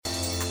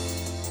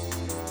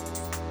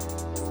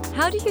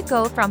How do you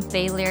go from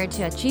failure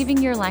to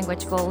achieving your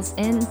language goals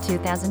in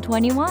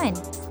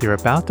 2021? You're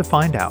about to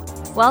find out.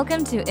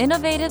 Welcome to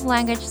Innovative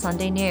Language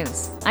Sunday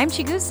News. I'm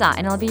Chigusa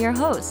and I'll be your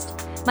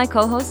host. My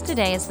co-host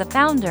today is the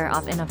founder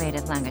of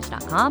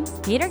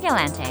InnovativeLanguage.com, Peter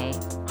Galante.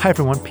 Hi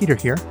everyone, Peter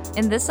here.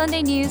 In this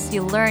Sunday News,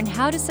 you'll learn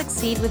how to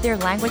succeed with your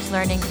language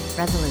learning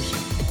resolution.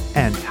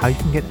 And how you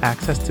can get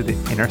access to the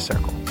Inner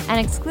Circle. An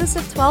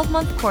exclusive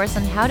 12-month course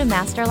on how to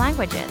master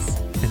languages.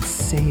 And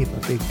save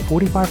a big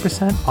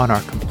 45% on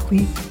our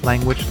complete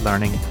language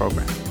learning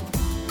program.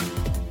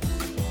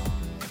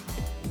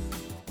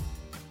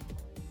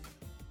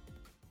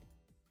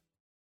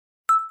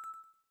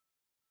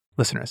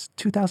 Listeners,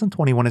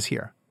 2021 is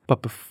here.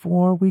 But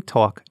before we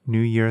talk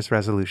New Year's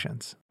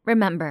resolutions,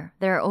 remember,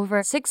 there are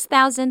over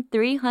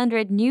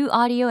 6,300 new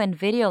audio and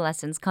video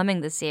lessons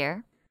coming this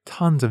year.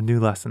 Tons of new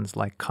lessons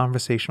like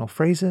conversational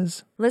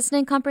phrases,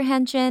 listening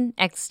comprehension,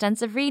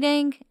 extensive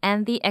reading,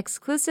 and the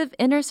exclusive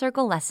Inner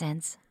Circle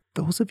lessons.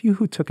 Those of you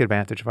who took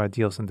advantage of our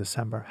deals in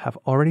December have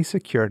already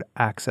secured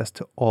access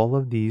to all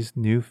of these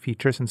new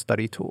features and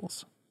study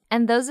tools.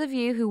 And those of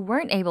you who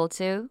weren't able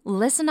to,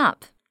 listen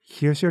up.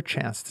 Here's your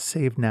chance to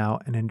save now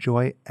and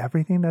enjoy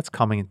everything that's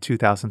coming in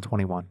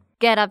 2021.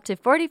 Get up to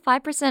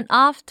 45%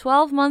 off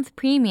 12-month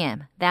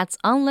premium. That's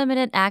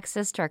unlimited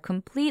access to our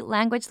complete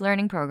language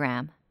learning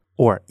program.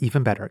 Or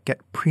even better, get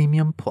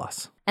Premium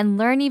Plus. And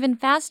learn even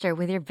faster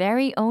with your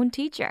very own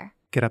teacher.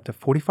 Get up to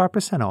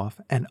 45% off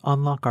and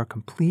unlock our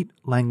complete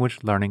language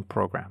learning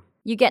program.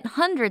 You get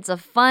hundreds of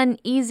fun,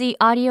 easy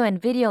audio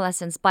and video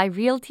lessons by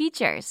real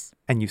teachers.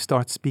 And you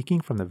start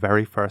speaking from the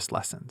very first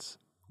lessons.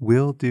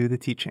 We'll do the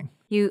teaching.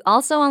 You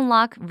also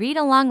unlock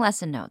read-along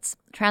lesson notes,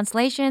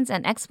 translations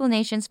and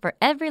explanations for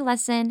every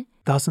lesson,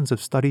 dozens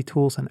of study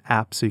tools and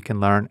apps so you can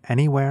learn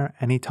anywhere,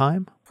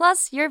 anytime,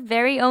 plus your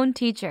very own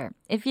teacher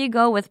if you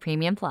go with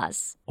Premium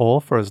Plus. All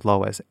for as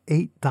low as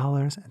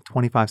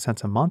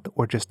 $8.25 a month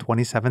or just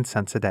 27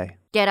 cents a day.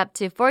 Get up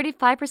to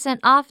 45%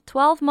 off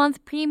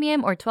 12-month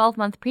premium or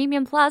 12-month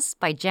premium plus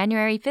by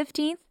January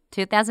 15th,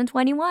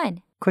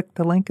 2021. Click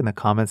the link in the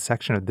comments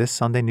section of this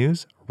Sunday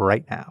News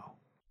right now.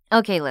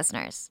 Okay,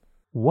 listeners.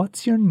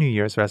 What's your New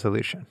Year's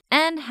resolution?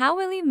 And how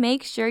will you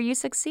make sure you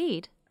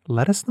succeed?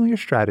 Let us know your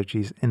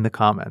strategies in the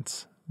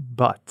comments.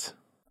 But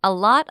a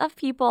lot of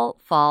people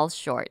fall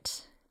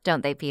short,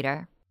 don't they,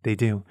 Peter? They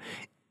do.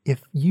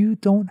 If you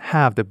don't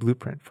have the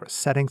blueprint for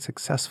setting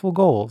successful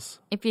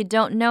goals, if you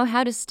don't know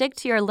how to stick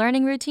to your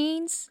learning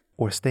routines,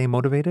 or stay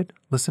motivated,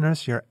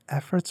 listeners, your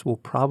efforts will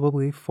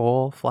probably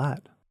fall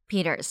flat.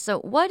 Peter, so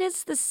what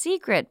is the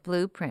secret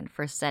blueprint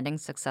for setting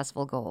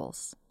successful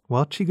goals?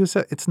 Well,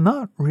 Chigusa, it's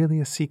not really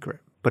a secret,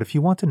 but if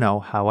you want to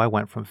know how I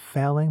went from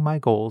failing my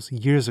goals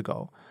years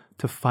ago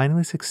to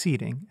finally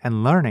succeeding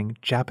and learning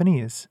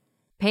Japanese,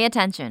 pay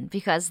attention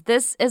because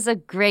this is a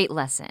great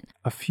lesson.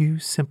 A few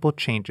simple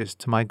changes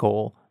to my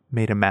goal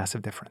made a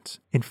massive difference.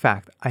 In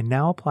fact, I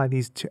now apply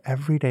these to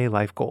everyday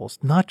life goals,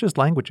 not just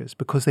languages,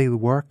 because they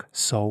work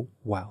so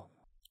well.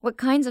 What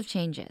kinds of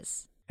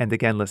changes? And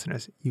again,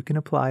 listeners, you can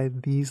apply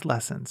these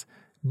lessons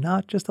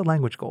not just to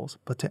language goals,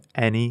 but to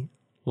any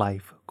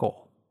life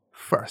goal.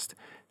 First,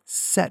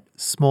 set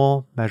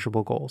small,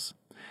 measurable goals.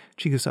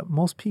 Chigusa,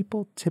 most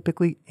people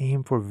typically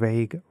aim for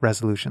vague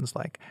resolutions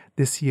like,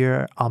 this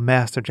year I'll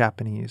master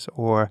Japanese,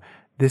 or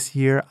this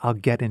year I'll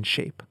get in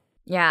shape.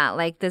 Yeah,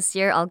 like this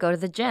year I'll go to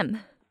the gym.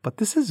 But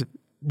this is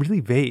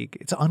really vague.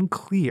 It's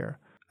unclear.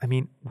 I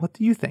mean, what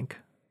do you think?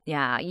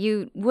 Yeah,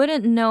 you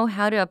wouldn't know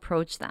how to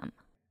approach them.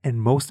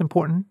 And most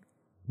important,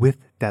 with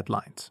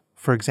deadlines.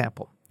 For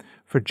example,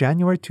 for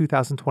January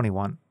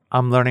 2021,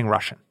 I'm learning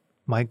Russian.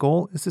 My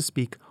goal is to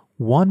speak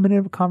 1 minute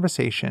of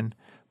conversation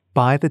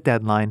by the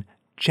deadline,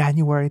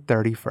 January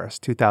 31st,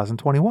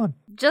 2021.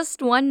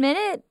 Just 1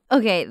 minute?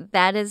 Okay,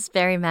 that is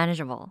very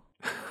manageable.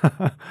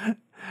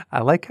 I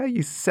like how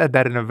you said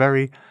that in a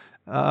very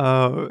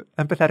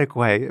empathetic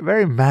way.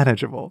 Very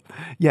manageable.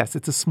 Yes,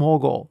 it's a small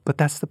goal, but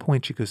that's the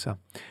point, Chigusa.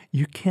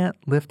 You can't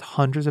lift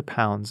hundreds of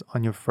pounds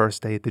on your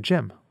first day at the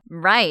gym.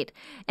 Right.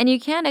 And you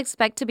can't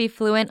expect to be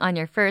fluent on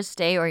your first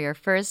day or your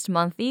first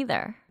month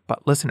either.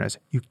 But listeners,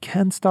 you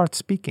can start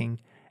speaking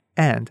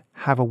and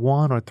have a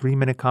 1 or 3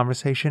 minute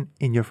conversation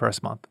in your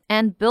first month.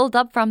 And build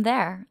up from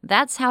there.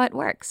 That's how it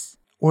works.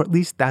 Or at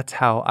least that's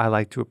how I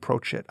like to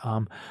approach it.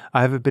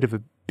 I have a bit of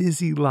a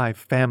busy life,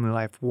 family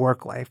life,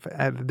 work life.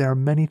 There are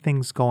many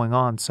things going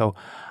on. So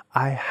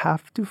I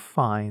have to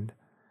find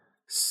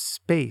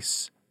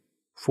space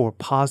for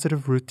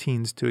positive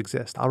routines to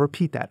exist. I'll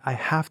repeat that. I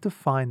have to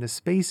find the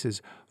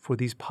spaces for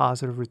these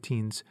positive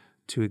routines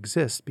to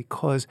exist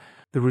because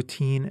the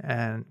routine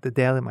and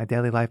my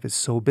daily life is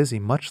so busy.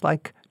 Much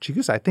like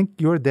Chigusa, I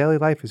think your daily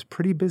life is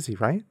pretty busy,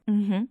 right?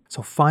 Mm-hmm.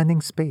 So finding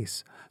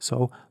space.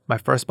 So my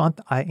first month,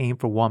 I aim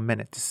for 1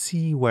 minute to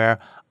see where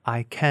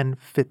I can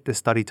fit the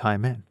study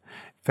time in.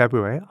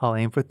 February, I'll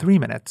aim for 3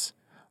 minutes.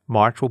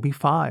 March will be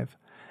 5.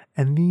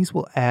 And these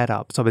will add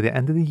up. So by the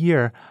end of the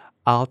year,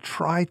 I'll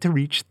try to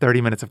reach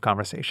 30 minutes of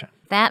conversation.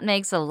 That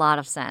makes a lot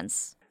of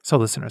sense. So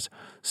listeners,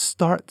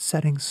 start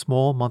setting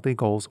small monthly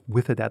goals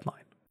with a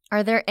deadline.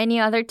 Are there any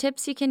other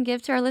tips you can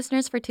give to our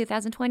listeners for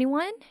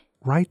 2021?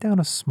 Write down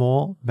a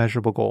small,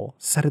 measurable goal,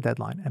 set a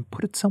deadline, and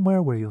put it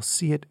somewhere where you'll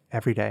see it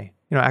every day.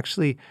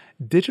 Actually,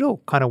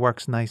 digital kind of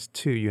works nice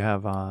too. You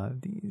have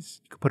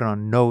these, you can put it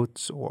on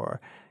notes or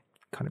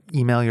kind of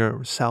email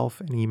yourself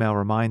an email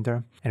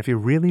reminder. And if you're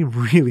really,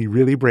 really,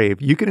 really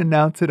brave, you can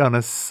announce it on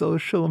a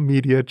social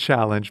media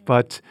challenge.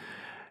 But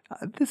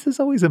this is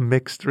always a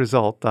mixed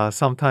result.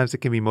 Sometimes it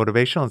can be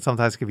motivational and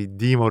sometimes it can be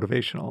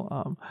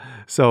demotivational.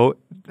 So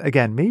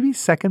again, maybe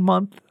second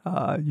month,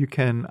 you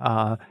can,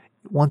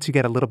 once you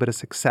get a little bit of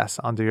success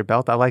under your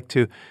belt, I like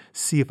to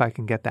see if I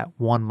can get that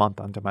 1 month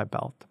under my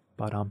belt.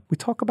 But we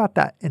talk about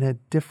that in a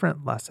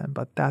different lesson,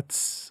 but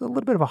that's a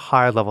little bit of a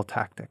higher level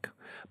tactic.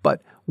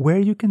 But where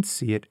you can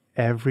see it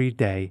every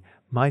day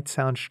might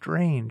sound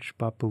strange,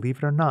 but believe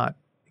it or not,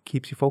 it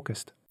keeps you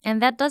focused.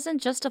 And that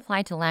doesn't just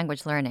apply to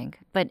language learning,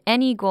 but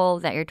any goal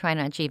that you're trying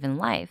to achieve in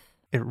life.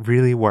 It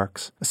really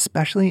works,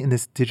 especially in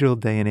this digital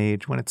day and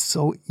age when it's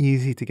so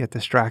easy to get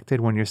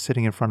distracted when you're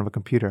sitting in front of a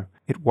computer.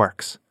 It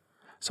works.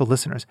 So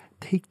listeners,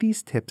 take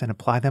these tips and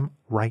apply them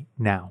right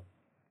now.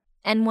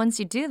 And once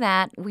you do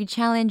that, we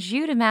challenge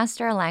you to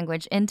master a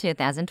language in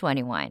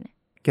 2021.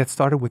 Get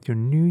started with your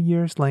New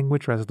Year's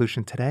language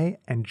resolution today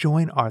and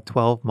join our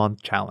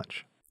 12-month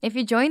challenge. If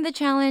you join the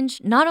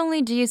challenge, not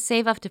only do you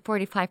save up to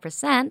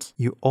 45%,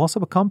 you also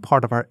become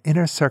part of our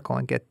inner circle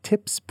and get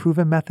tips,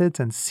 proven methods,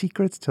 and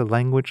secrets to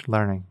language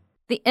learning.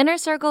 The Inner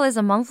Circle is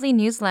a monthly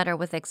newsletter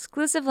with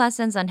exclusive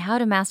lessons on how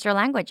to master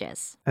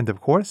languages. And of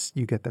course,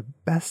 you get the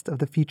best of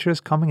the features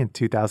coming in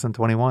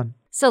 2021.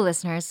 So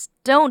listeners,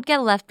 don't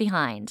get left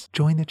behind.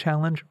 Join the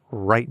challenge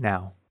right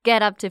now.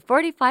 Get up to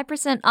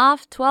 45%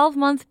 off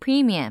 12-month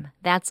premium.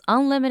 That's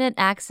unlimited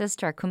access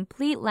to our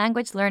complete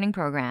language learning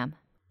program.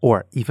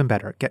 Or even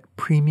better, get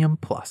Premium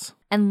Plus.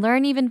 And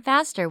learn even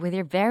faster with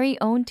your very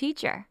own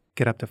teacher.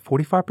 Get up to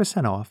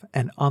 45% off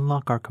and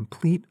unlock our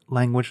complete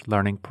language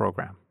learning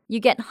program. You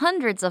get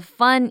hundreds of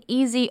fun,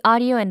 easy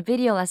audio and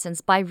video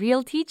lessons by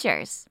real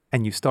teachers.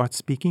 And you start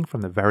speaking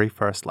from the very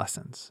first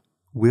lessons.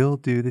 We'll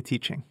do the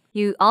teaching.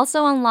 You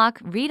also unlock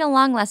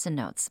read-along lesson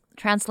notes,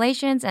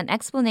 translations, and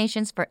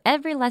explanations for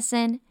every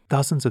lesson.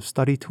 Dozens of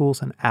study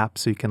tools and apps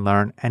so you can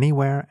learn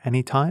anywhere,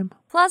 anytime.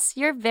 Plus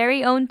your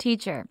very own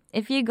teacher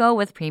if you go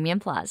with Premium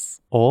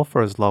Plus. All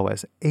for as low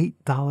as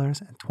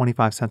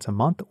 $8.25 a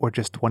month or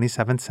just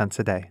 27 cents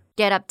a day.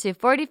 Get up to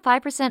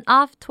 45%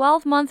 off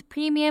 12-month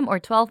premium or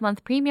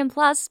 12-month premium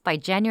plus by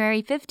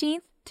January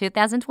 15th,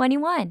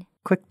 2021.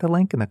 Click the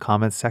link in the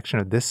comments section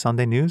of this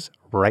Sunday news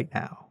right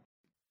now.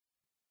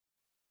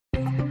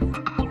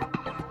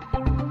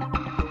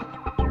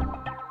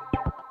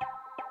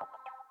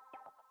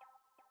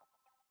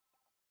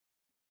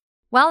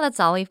 Well, that's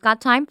all we've got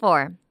time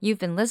for. You've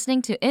been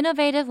listening to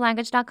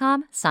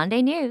InnovativeLanguage.com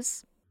Sunday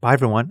News. Bye,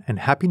 everyone, and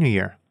Happy New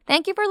Year.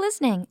 Thank you for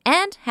listening,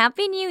 and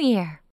Happy New Year.